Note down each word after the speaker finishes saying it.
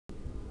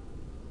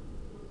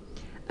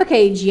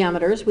Okay,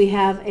 geometers, we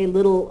have a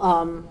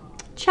little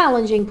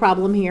challenging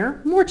problem here,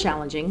 more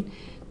challenging.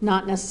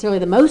 Not necessarily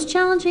the most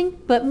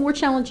challenging, but more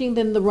challenging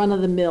than the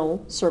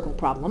run-of-the-mill circle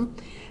problem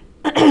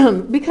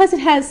because it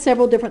has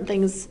several different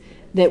things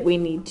that we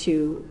need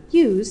to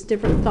use,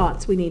 different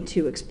thoughts we need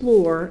to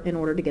explore in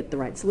order to get the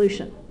right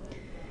solution.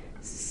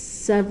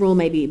 Several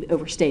may be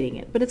overstating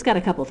it, but it's got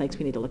a couple of things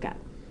we need to look at.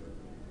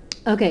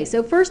 Okay,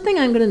 so first thing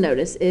I'm going to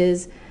notice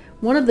is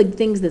one of the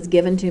things that's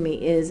given to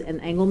me is an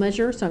angle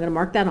measure, so I'm going to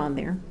mark that on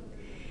there.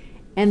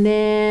 And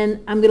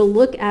then I'm going to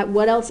look at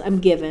what else I'm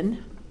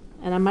given,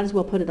 and I might as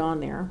well put it on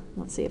there.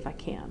 Let's see if I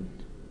can.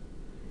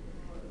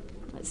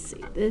 Let's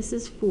see, this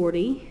is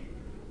 40,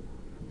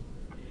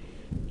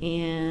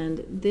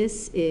 and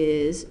this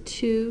is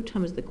 2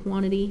 times the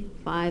quantity,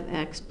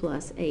 5x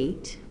plus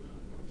 8,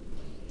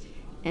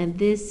 and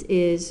this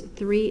is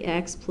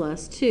 3x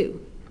plus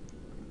 2.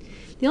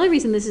 The only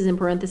reason this is in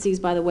parentheses,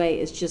 by the way,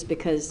 is just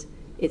because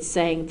it's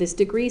saying this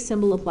degree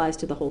symbol applies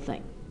to the whole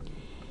thing.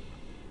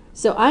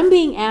 So I'm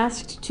being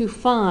asked to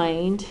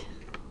find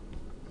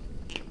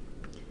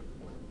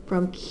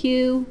from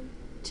Q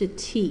to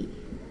T.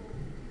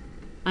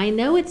 I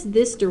know it's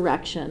this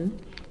direction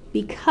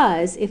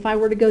because if I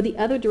were to go the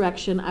other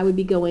direction, I would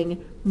be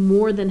going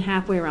more than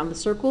halfway around the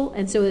circle,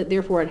 and so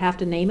therefore I'd have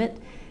to name it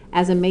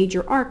as a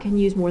major arc and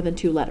use more than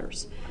 2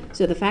 letters.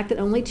 So the fact that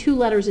only 2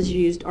 letters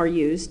are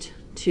used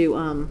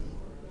to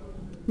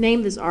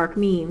name this arc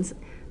means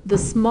the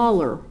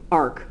smaller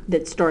arc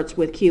that starts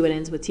with Q and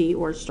ends with T,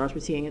 or starts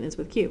with T and ends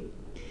with Q.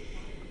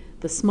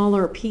 The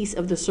smaller piece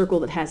of the circle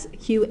that has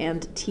Q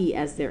and T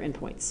as their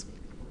endpoints.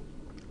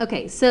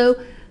 Okay, so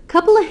a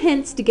couple of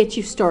hints to get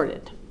you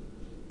started.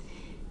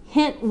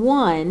 Hint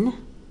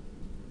 1,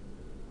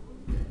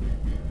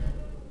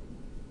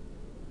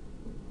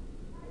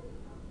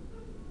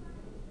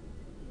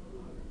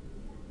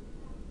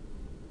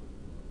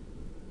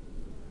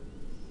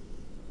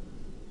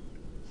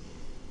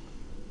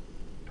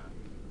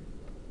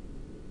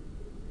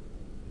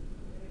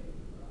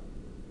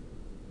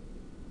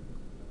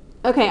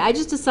 okay, I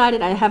just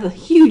decided I have a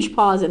huge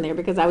pause in there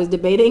because I was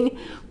debating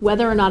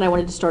whether or not I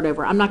wanted to start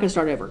over. I'm not going to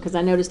start over because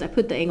I noticed I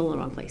put the angle in the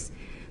wrong place.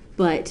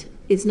 But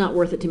it's not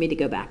worth it to me to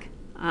go back.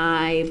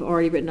 I've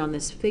already written on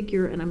this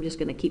figure and I'm just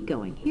going to keep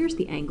going. Here's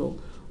the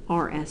angle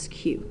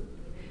RSQ.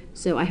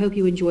 So I hope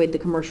you enjoyed the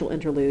commercial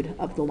interlude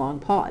of the long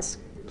pause.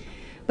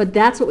 But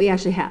that's what we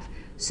actually have.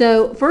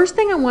 So first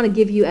thing I want to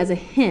give you as a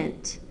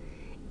hint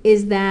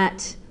is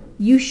that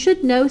you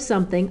should know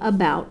something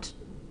about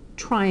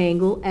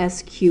triangle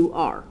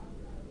SQR.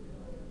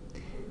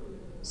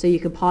 So you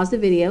can pause the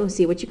video and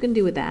see what you can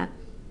do with that.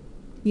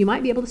 You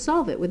might be able to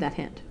solve it with that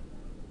hint.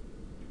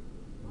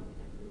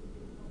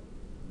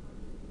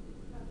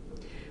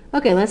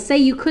 Okay, let's say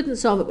you couldn't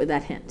solve it with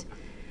that hint.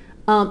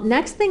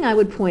 Next thing I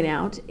would point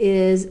out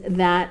is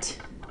that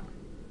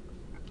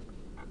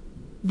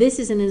this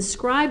is an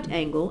inscribed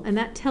angle, and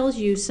that tells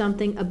you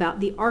something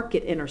about the arc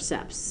it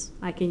intercepts.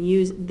 I can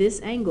use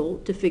this angle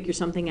to figure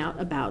something out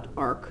about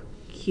arc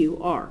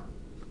QR.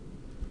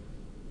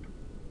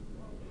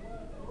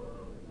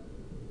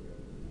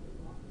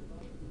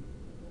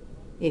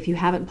 If you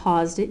haven't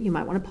paused it, you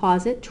might want to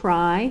pause it,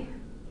 try,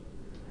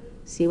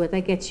 see what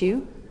that gets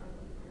you.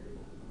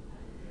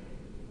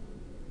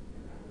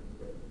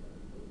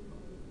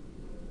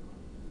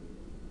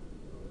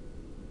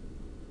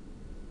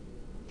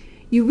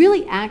 You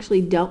really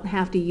actually don't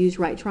have to use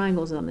right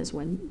triangles on this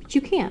one, but you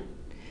can.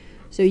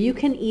 So you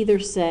can either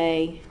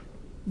say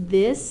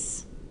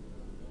this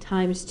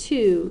times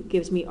 2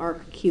 gives me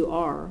arc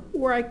QR,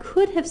 or I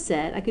could have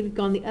said, I could have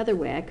gone the other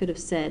way, I could have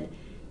said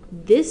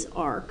this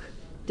arc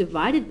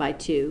divided by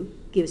 2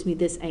 gives me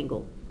this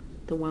angle,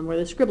 the one where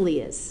the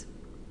scribbly is,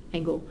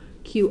 angle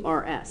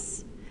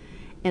QRS.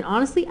 And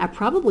honestly, I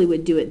probably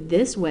would do it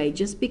this way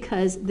just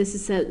because this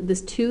is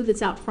this 2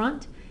 that's out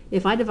front.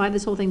 If I divide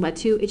this whole thing by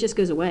 2, it just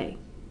goes away.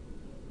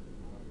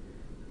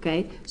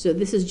 Okay, so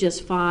this is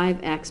just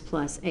 5x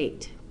plus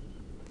 8.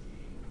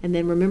 And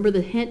then remember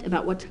the hint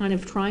about what kind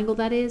of triangle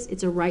that is?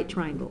 It's a right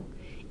triangle.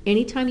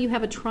 Anytime you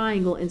have a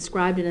triangle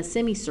inscribed in a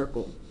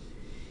semicircle,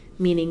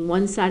 meaning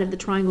one side of the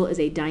triangle is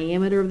a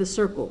diameter of the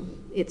circle,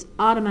 it's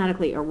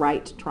automatically a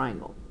right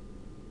triangle.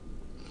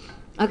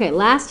 Okay,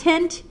 last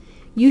hint,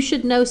 you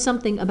should know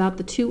something about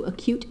the 2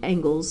 acute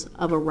angles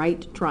of a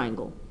right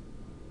triangle.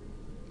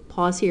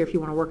 Pause here if you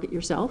want to work it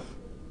yourself.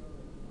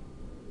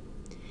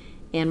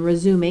 And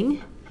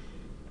resuming,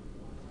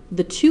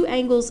 the 2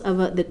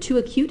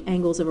 acute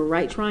angles of a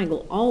right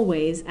triangle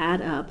always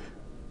add up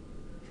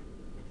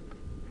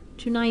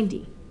to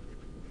 90.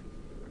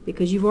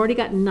 Because you've already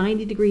got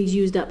 90 degrees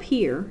used up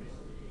here.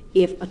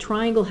 If a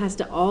triangle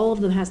all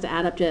of them has to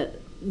add up to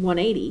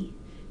 180,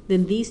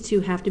 then these 2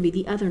 have to be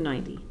the other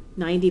 90.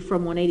 90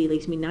 from 180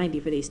 leaves me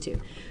 90 for these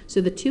 2. So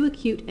the 2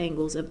 acute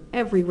angles of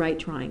every right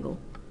triangle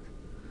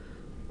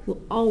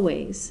will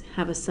always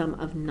have a sum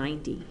of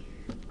 90.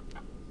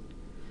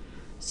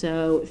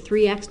 So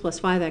 3x plus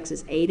 5x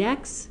is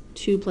 8x,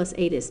 2 plus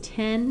 8 is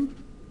 10,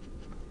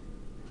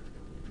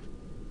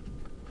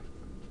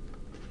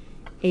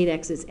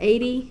 8x is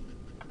 80,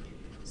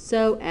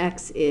 So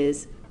x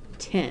is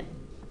 10.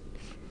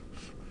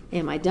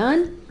 Am I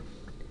done?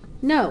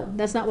 No,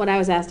 that's not what I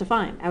was asked to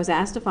find. I was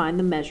asked to find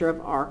the measure of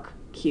arc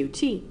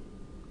QT.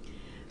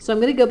 So I'm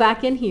going to go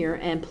back in here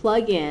and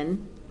plug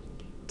in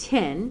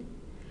 10,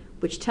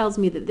 which tells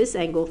me that this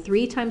angle,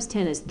 3 times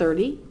 10 is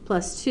 30,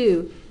 plus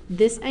 2,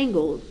 this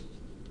angle,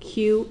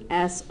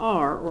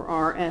 QSR,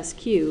 or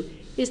RSQ,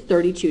 is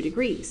 32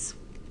 degrees.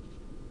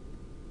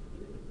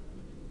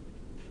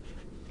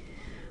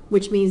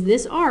 Which means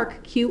this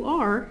arc,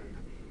 QR,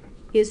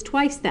 is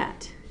twice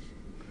that,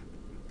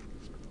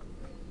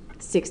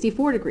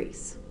 64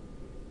 degrees.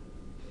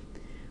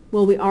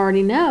 Well, we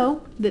already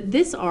know that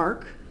this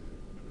arc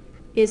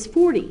is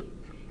 40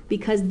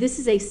 because this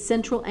is a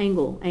central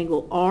angle.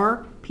 Angle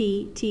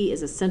RPT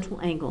is a central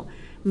angle.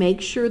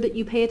 Make sure that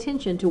you pay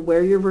attention to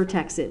where your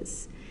vertex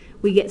is.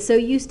 We get so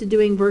used to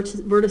doing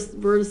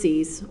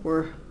vertices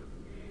or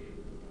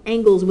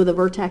angles with a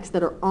vertex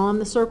that are on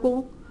the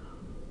circle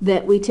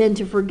that we tend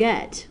to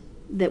forget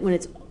that when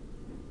it's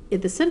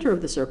at the center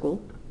of the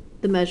circle,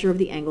 the measure of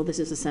the angle, this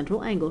is a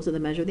central angle, so the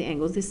measure of the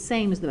angle is the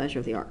same as the measure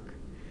of the arc.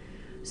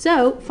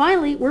 So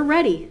finally, we're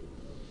ready.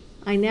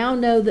 I now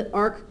know that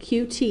arc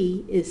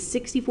QT is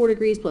 64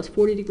 degrees plus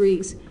 40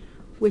 degrees,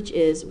 which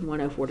is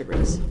 104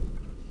 degrees.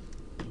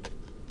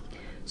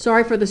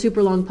 Sorry for the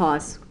super long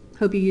pause.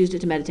 Hope you used it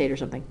to meditate or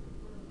something.